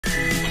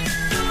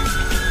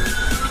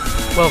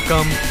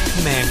Welcome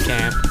to Man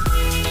Camp.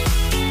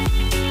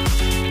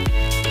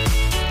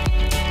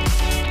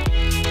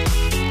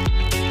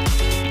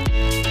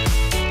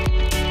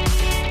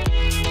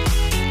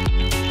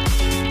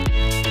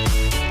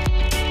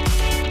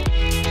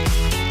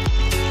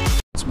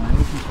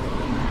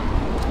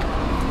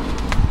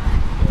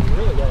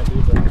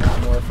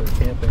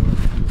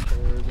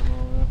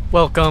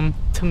 Welcome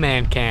to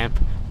Man Camp.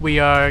 We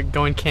are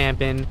going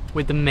camping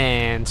with the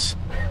mans.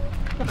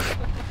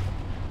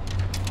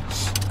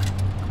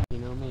 You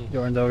know me.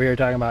 Jordan's over here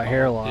talking about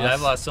hair loss. Dude,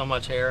 I've lost so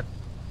much hair.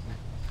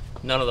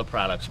 None of the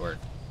products work.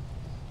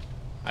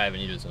 I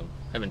haven't used them.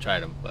 I haven't tried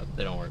them, but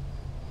they don't work.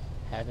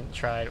 Haven't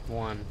tried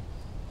one.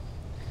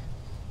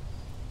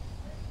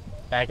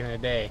 Back in the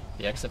day,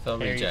 The XFL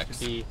hair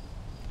Rejects. used to be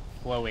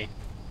flowy.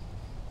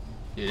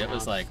 Dude, it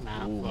was like,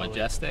 ooh,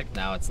 majestic.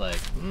 Now it's like,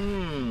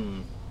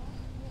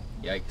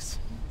 yikes.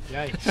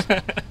 Yikes.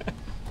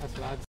 That's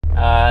what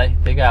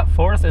I'd They got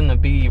 4th in the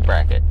B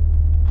bracket.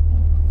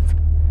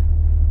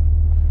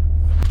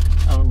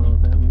 I don't know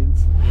what that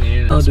means.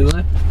 Oh, do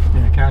they?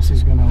 Yeah,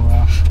 Cassie's gonna,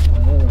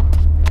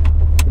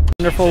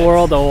 wonderful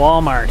world of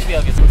Walmart. Maybe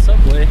I'll get some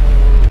Subway.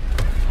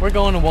 We're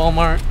going to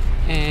Walmart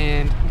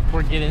and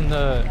we're getting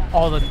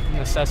all the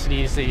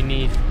necessities that you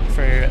need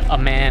for a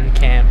man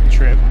camp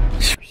trip.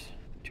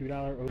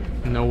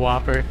 $2 No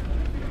Whopper,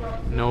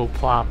 no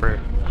Plopper.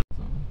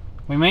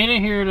 We made it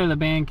here to the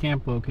band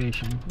camp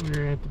location.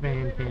 We're at the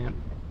band camp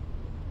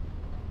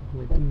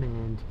with the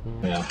man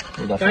camp. Yeah.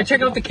 Gotta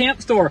check out the camp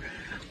store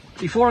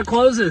before it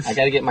closes. I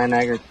gotta get my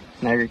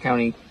Niagara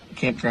County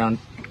campground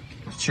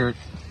shirt.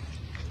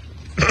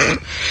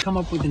 Come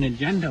up with an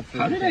agenda for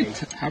How did I?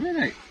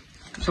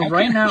 So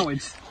right now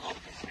it's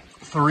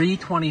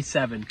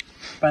 3:27.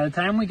 By the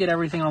time we get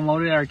everything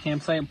unloaded at our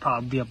campsite, it'll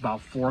probably be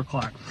about 4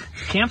 o'clock.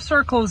 Camp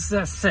store closes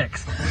at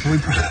 6.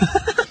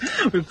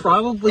 We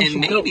probably should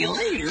maybe go.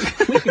 later.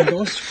 We can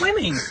go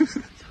swimming.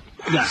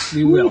 Yes,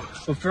 we will.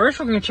 But first,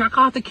 we're gonna check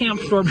out the camp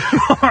store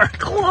before it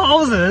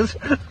closes.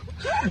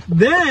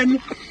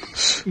 Then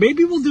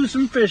maybe we'll do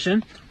some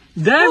fishing.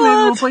 Then maybe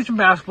we'll play some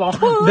basketball.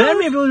 Then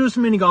maybe we'll do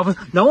some mini golfing.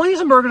 Then we'll eat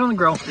some burgers on the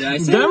grill. Yeah,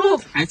 then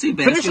we'll I'd say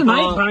finish the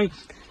night by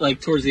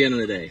like towards the end of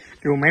the day.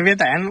 Dude, maybe at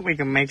the end we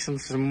can make some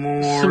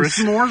s'mores. some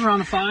s'mores around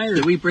the fire.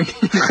 Did we bring?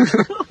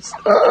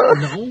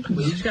 No,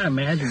 but you just gotta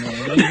imagine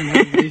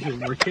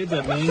that. We're kids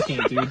at man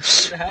camp, dude.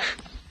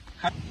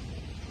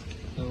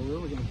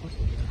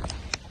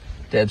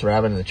 Dad's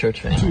robbing the church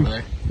van over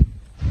there.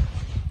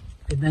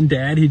 And then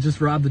Dad, he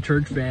just robbed the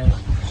church van.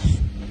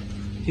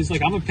 He's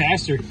like, I'm a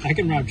pastor. I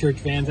can rob church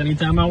vans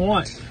anytime I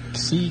want.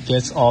 He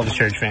gets all the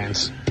church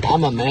fans.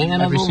 I'm a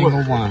man Every of the single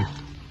wood. one.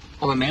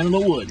 I'm a man of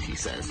the wood, he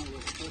says.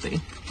 See?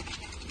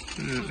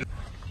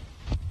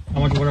 How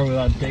much water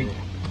without take?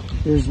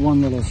 There's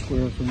one little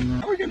square thing there.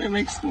 How are we gonna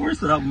make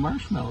s'mores without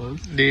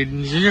marshmallows? Dude,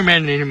 you're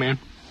man, you're man.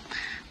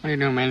 What are you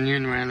doing, man? You're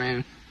the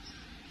man.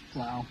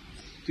 Wow.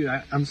 Dude,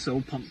 I'm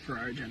so pumped for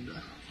our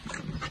agenda.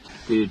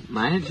 Dude,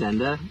 my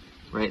agenda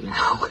right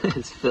now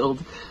is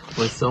filled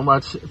with so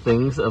much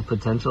things of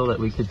potential that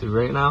we could do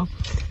right now.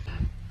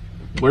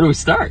 Where do we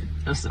start?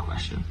 That's the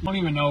question. I don't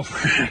even know if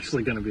we're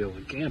actually going to be able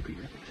to camp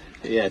here.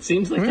 Yeah, it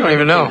seems like we don't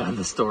even know on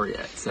the store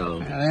yet.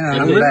 So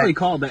I literally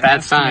called the Bad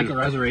ask to sign. make a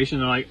reservation.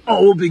 They're like,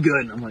 "Oh, we'll be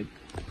good." And I'm like,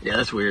 yeah,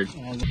 that's weird.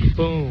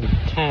 Boom,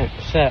 tent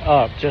set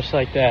up just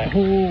like that.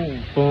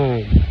 "Boom."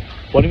 Boom.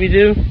 What did we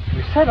do?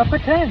 We set up a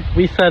tent.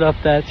 We set up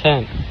that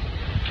tent.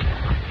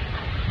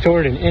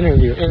 Jordan,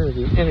 interview.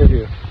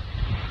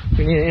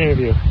 We need an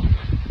interview.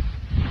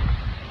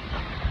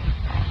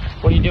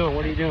 What are you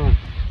doing?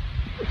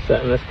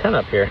 Setting this tent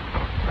up here.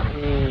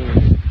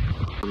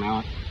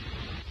 Mount.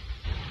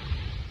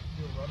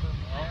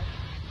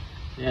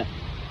 Yeah.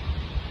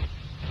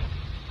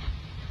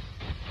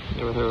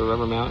 You ever heard of a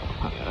rubber mount?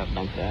 I gotta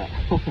bump that.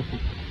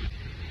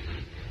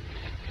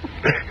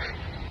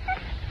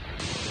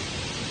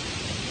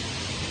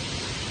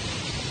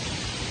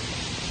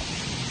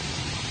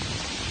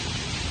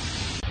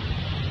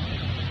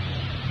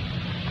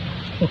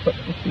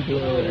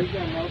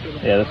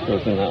 Yeah, this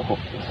goes in that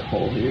this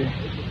hole here.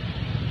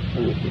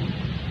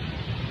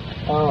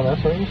 Oh,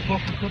 that's where you're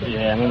supposed to put it?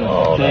 Yeah, I mean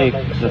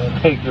the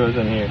stake goes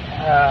in here.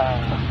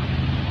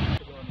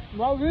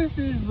 My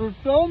wristies were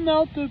so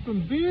melted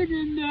from being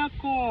in that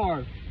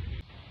car.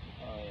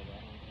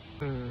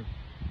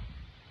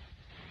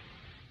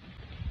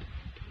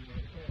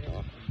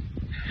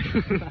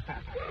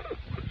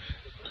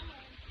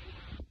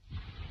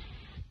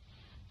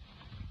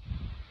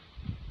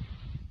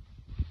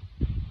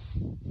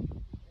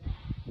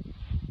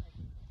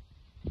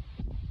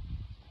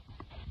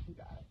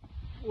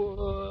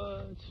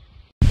 What?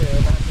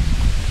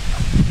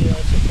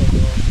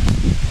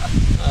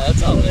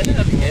 That's all they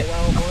have to get.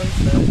 Well,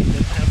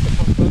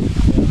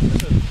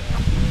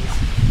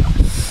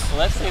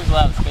 that saves a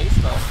lot of space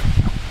though.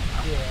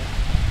 Yeah.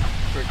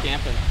 For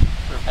camping,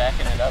 for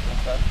packing it up and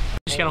stuff.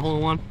 Just got a hole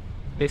in one.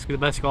 Basically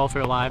the best golfer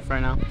alive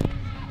right now.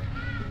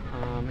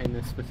 In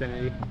this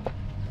vicinity.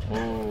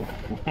 Oh.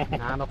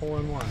 Not a hole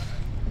in one.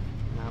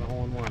 Not a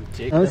hole in one.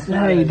 That's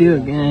how you do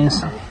it,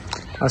 guys.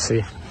 Let's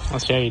see.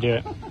 Let's see how you do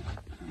it.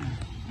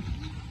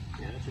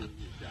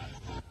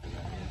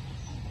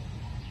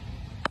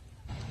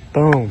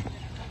 Boom.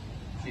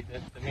 See,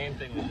 the main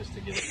thing was just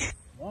to get it.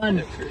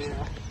 One.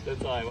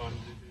 That's all I wanted to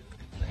do.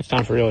 It's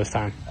time for real this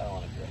time. I don't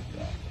want to break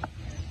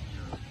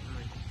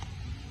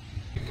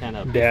that. Kind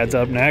of. Dad's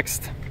up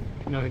next.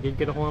 You know who did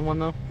get a hole in one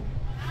though?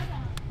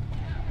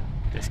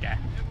 This guy.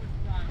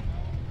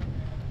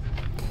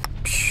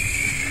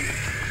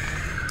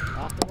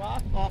 Off the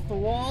rock, off the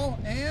wall,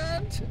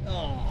 and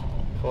oh,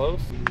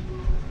 Close.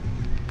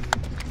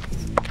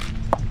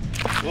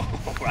 Whoa,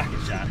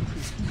 rocket shot.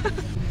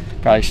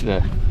 Probably should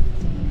have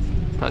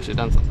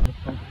done something.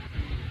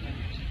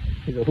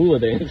 He's a hula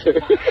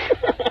dancer.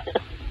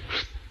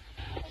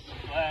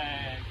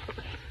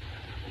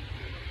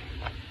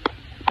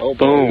 Oh,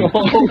 boom.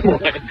 Oh,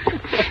 boy.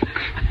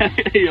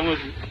 He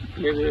almost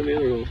gave it in the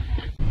other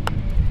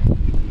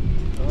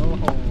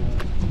hole.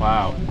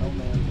 Wow.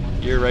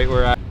 You're right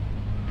where I...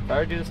 If I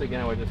were to do this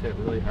again, I would just hit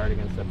really hard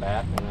against the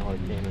bat and then I would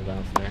have came and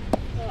bounced there.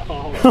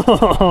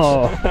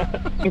 Oh.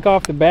 Bank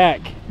off the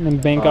back and then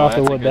bank off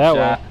the wood that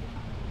way.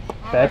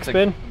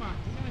 Backspin?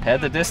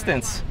 Had the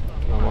distance.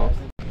 Almost.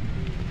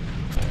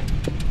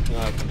 No,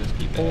 I can just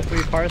keep Hole it.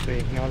 3, par 3.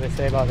 You know what they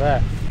say about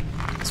that?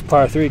 It's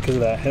par 3 because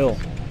of that hill.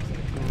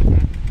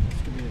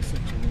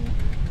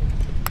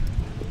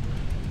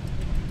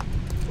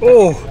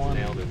 Oh!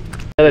 Nailed it.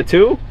 Got a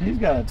 2? he's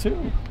got a 2.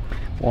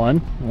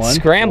 One.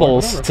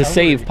 Scrambles to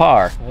save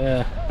par.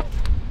 Yeah.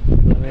 I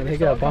mean, he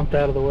got bumped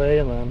out of the way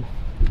and then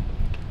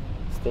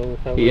still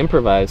recovered. He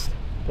improvised.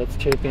 That's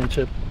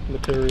championship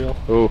material.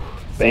 Ooh.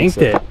 Banked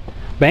it.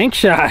 Bank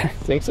shot.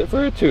 Sinks it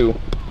for a 2.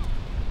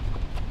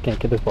 Can't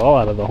get this ball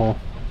out of the hole.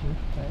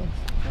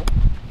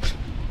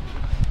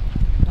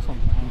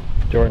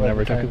 Jordan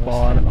never took his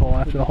ball out of the hole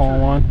after the hole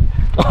in one.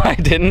 Oh, I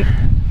didn't.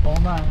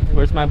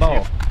 Where's my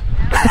ball?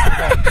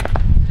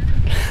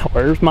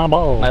 Where's my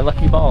ball? My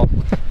lucky ball.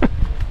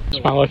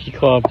 It's my lucky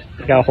club.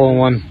 I got a hole in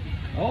one.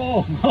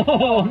 Oh,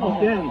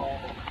 almost in.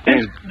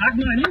 Knocked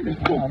mine in.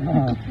 Oh,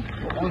 no.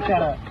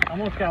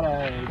 Almost got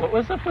a. What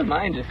was up with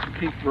mine? Just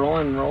keep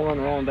rolling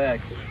back.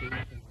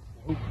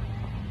 I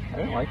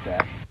didn't like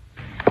that.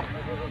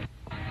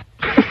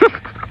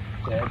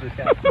 Yeah, just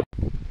got.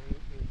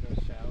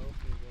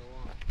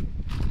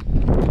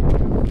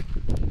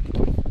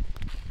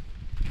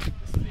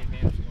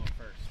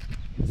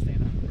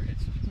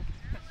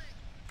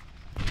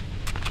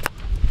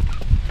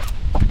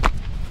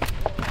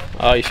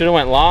 Oh, you should have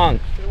went long.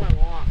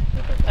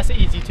 That's an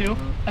easy 2.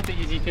 That's an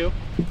easy 2.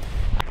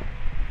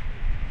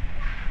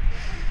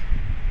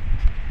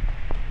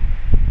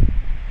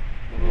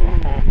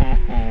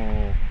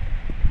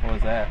 What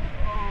was that?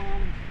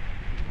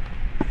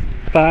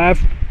 5.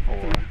 4.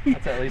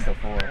 That's at least a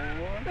 4.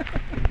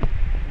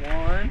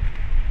 1,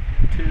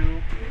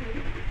 2,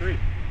 3.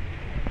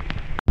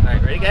 All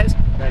right, ready, guys?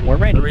 We're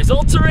ready. The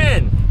results are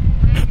in.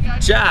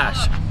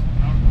 Josh,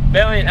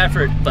 valiant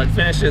effort, but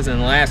finishes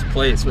in last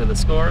place with a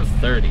score of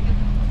 30.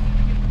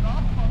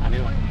 I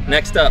knew it.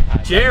 Next up,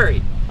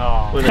 Jerry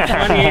Oh. with a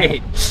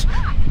 28.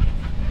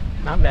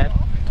 Not bad.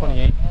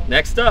 28.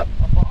 Next up,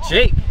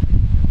 Jake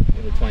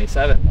with a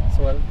 27.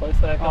 So what place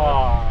that?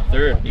 Oh.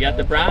 Third, you got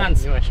the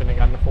bronze. Knew I shouldn't have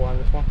gotten the 4 on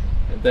this one.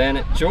 And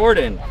then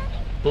Jordan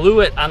blew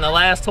it on the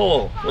last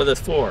hole with a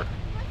 4.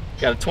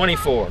 Got a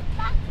 24.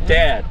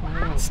 Dad,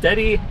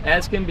 steady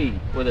as can be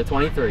with a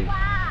 23.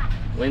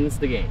 Wins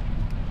the game.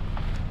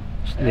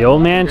 The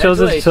old man shows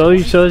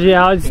you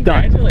how it's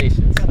done.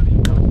 Congratulations.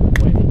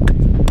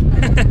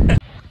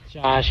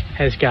 Josh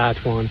has got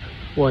one.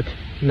 What?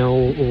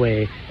 No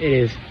way. It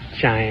is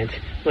giant.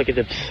 Look at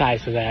the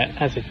size of that.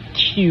 That's a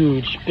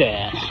huge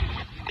bass.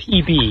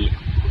 PB.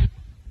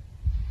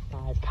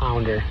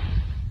 5-pounder.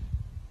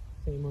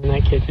 Same one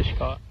that kid just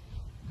caught.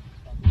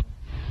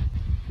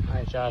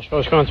 Alright, Josh, what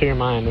was going through your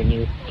mind when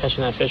you were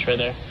catching that fish right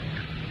there?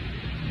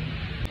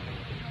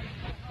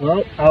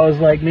 Well, I was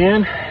like,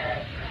 man,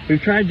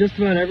 we've tried just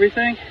about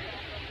everything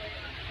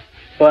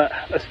but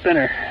a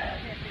spinner.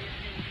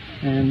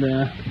 And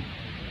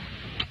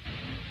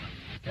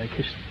gotta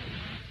kiss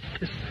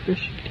the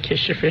fish.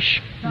 Kiss your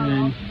fish.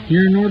 And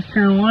here in North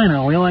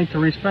Carolina, we like to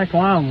respect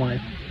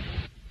wildlife.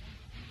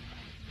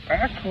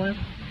 Actually.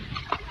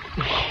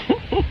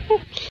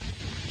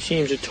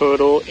 Teams of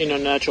turtle in a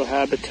natural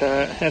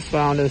habitat have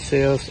found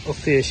themselves a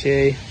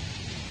fishy,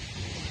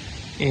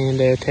 and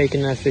they're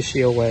taking that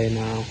fishy away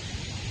now.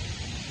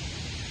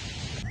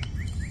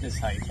 This is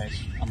how you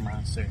catch a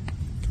monster.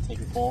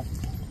 Take a pull.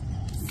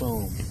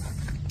 Boom.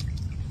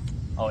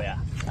 Oh yeah,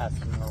 that's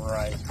in the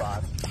right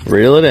spot.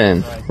 Reel it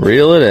in.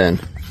 Reel it in.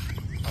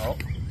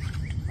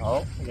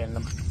 Oh, getting the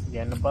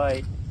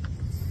bite.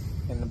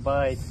 Getting the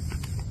bite.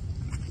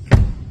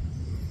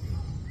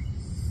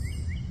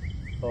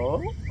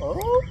 Oh.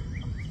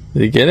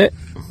 Did you get it?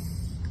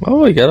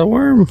 Oh, you got a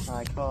worm.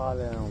 I caught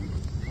him.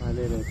 I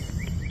did it.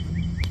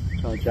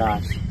 Oh,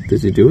 Josh.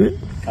 Did you do it?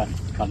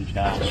 Caught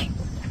Josh.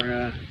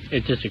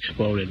 It just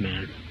exploded,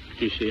 man.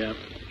 Did you see that?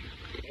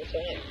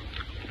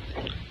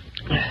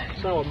 I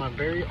saw with my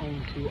very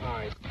own 2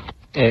 eyes.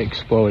 It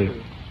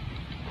exploded.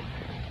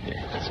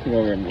 Yeah, let's come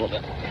over and hold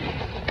it.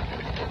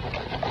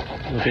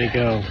 Look at it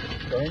go.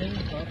 Burning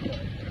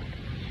popcorn.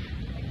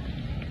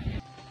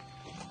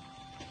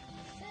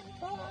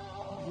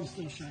 Is it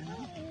still shining?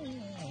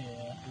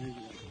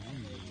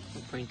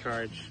 Playing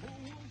cards.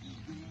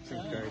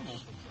 Playing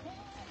cards.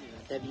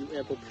 Have you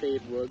ever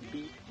played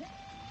rugby?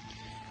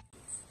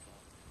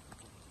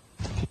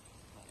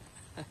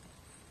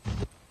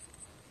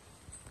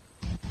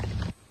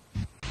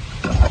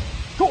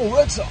 Go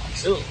Red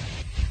Sox! Ew.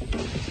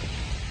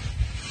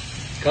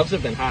 Cubs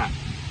have been hot.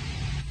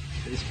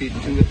 They just beat 2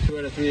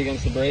 out of 3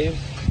 against the Braves.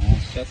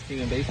 Best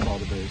team in baseball,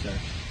 the Braves are.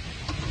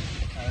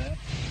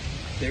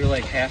 They were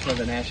like half of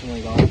the National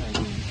League all-time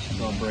team.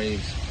 So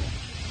Braves.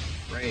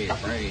 Braves. I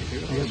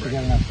guess we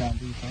got enough ground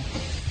beef, huh?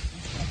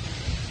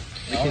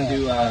 We can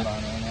do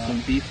some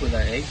beef with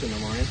our eggs in the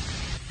morning.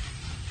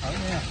 Oh,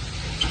 yeah.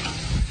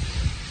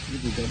 We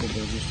do double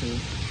burgers too.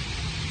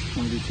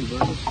 Want to do 2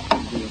 burgers? Do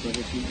a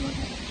double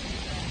cheeseburger?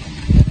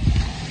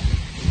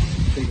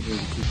 Take a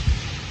burger too.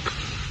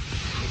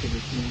 Look at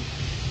this thing.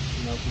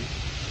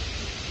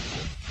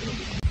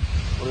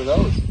 What are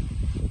those?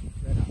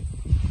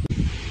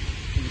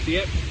 Can you see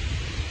it?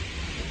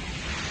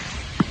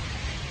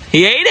 He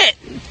ate it!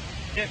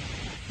 Yeah.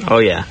 Oh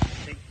yeah.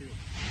 Take 2.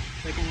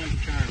 Second one's a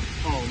charm.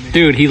 Oh, man.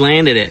 Dude, he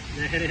landed it.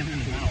 That hit him in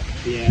the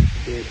mouth. Yeah,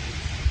 good.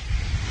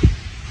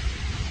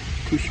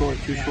 Too short,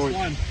 too short.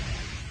 One.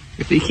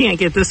 If he can't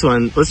get this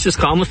one, let's just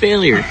call him a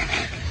failure.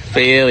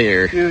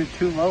 Failure. Dude,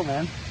 too low,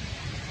 man.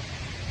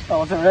 Oh,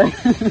 what's that right?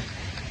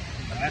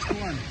 Last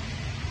one.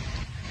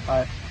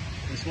 Alright.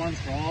 This one's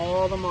for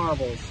all the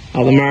marbles.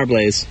 All the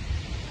marbles.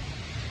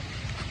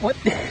 What?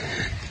 You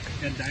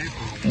gotta die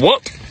for those.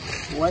 What?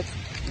 What?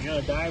 You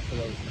gotta die for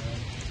those, man.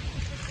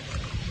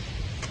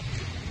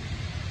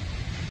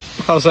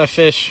 How's that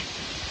fish?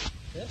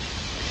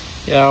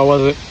 Yeah, how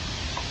was it?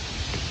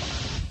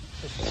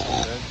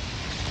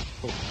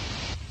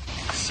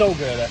 So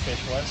good that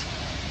fish was.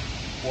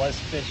 Was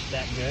fish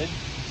that good?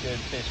 Good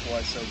fish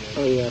was so good.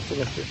 Oh yeah, I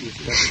forgot to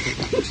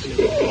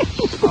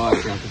Oh, I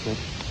forgot the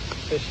fish.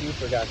 Fish, you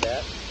forgot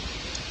that.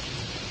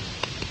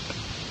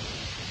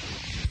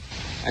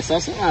 I saw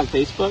something on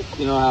Facebook,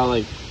 you know how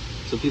like,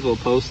 so people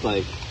post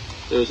like,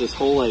 there was this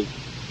whole like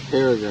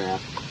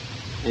paragraph,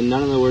 and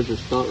none of the words were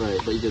spelt right,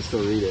 but you could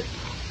still read it.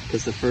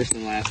 Because the first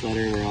and last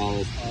letter were all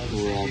You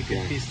correct.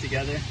 can piece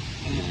together.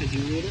 Did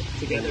you read it?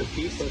 Together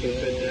piece?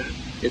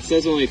 It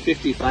says only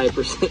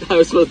 55%. I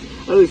was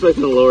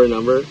expecting a lower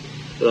number.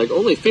 They're like,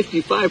 only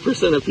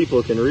 55% of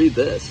people can read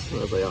this. And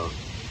I was like, oh,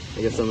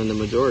 I guess I'm in the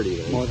majority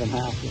then. more than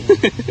half.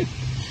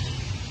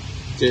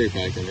 Jerry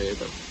probably can read it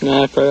though.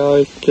 Nah, I probably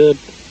always could.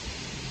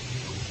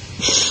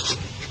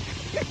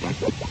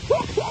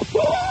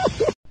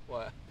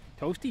 What?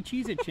 Toasty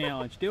Cheez-It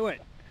challenge. Do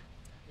it.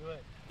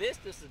 This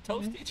is the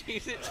Toasty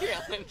Cheez-It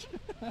challenge.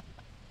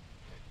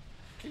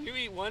 Can you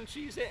eat one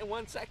Cheez-It in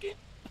 1 second?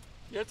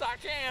 Yes, I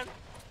can.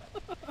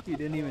 You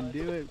didn't even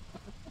do it.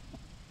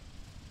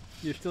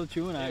 You're still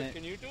chewing on Dude, it.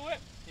 can you do it?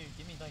 Dude,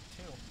 give me like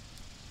 2.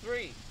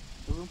 3.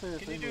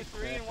 Can you do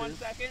 3 in 1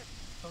 second?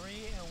 3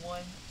 in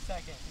 1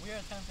 second. We are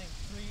attempting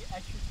 3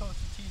 extra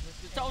toasted cheeses.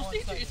 The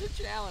Toasty Cheez-It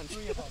challenge.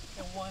 3 of them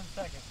in 1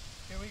 second.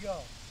 Here we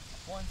go.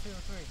 1, 2,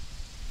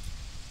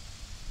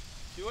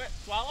 3. Do it.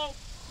 Swallow.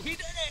 He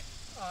did it.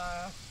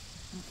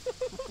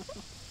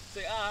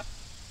 Say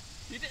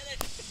you did it.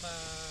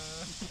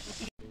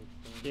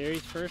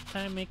 Gary's first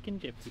time making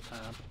Gypsy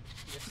Pop.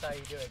 This is how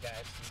you do it,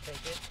 guys. You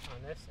take it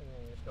on this and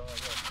then you just go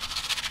like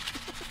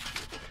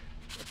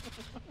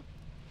this.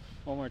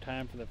 One more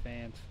time for the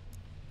fans.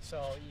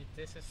 So you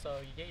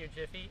get your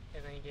Jiffy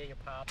and then you get your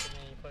pop and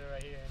then you put it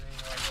right here and then you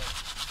go like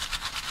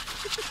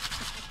this.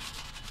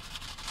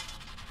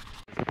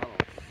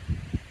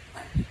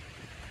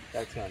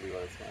 That's gonna be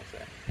what it's gonna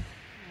say.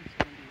 It's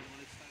gonna be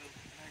what it's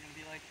they're gonna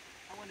be like,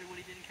 I wonder what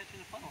he didn't catch in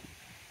the funnel.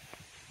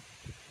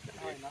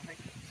 Probably nothing.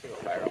 It's gonna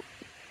go viral.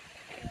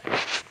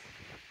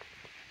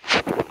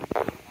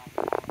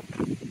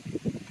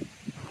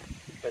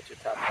 Bet you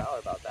top dollar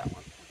about that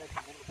one.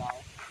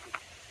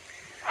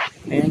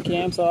 Fan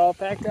cam's all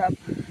packed up.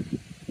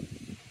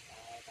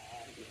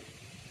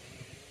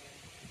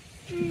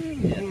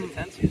 Yeah, the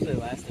tent's usually the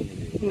last thing to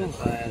do. That's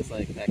why I was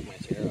like, back my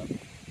chair up.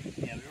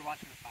 Yeah, we were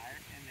watching the fire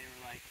and they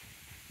were like,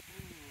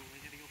 ooh, we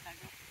gotta go pack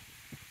up.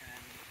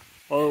 And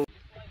Oh.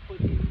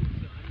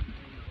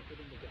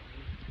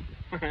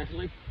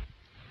 Actually,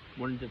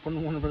 put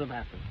one for the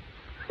bathroom.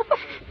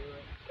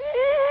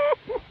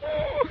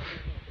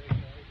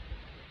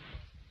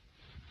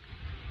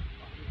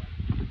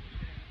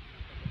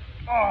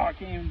 Oh, I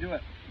can't even do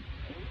it.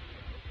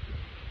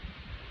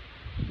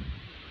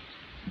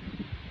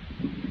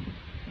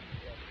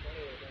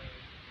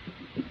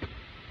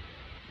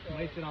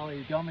 Wasted all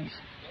these gummies.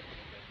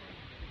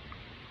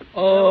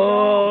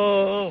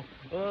 Oh.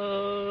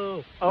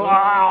 Oh.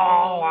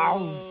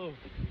 Oh.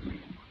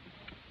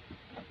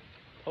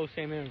 Post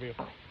game interview.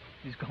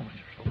 These gummies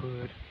are so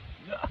good.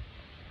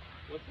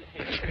 What's the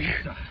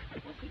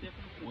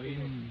difference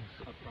between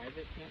a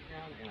private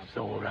campground and a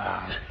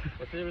Soda.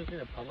 What's the difference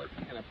between a public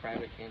and a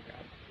private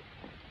campground?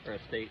 or a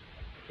state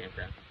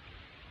campground.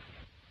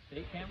 State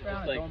It's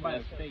campground like is owned by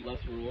the state.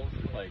 less rules,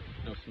 like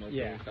no smoking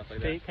Yeah, and stuff like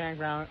state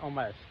campground owned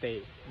by the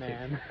state,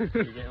 man. that.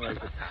 You're getting like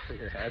the top of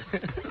your head.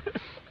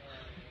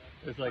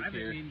 It's like Private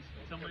here. means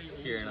somebody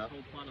owns here this and up.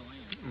 whole plot of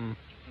land, Mm.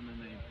 and then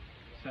they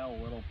sell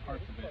little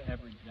parts of it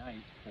every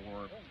night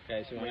for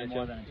Guys, you way want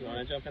more to than jump? You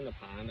want to jump in the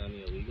pond on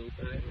the illegal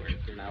side, where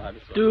you're not allowed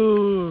to swim?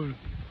 Dude,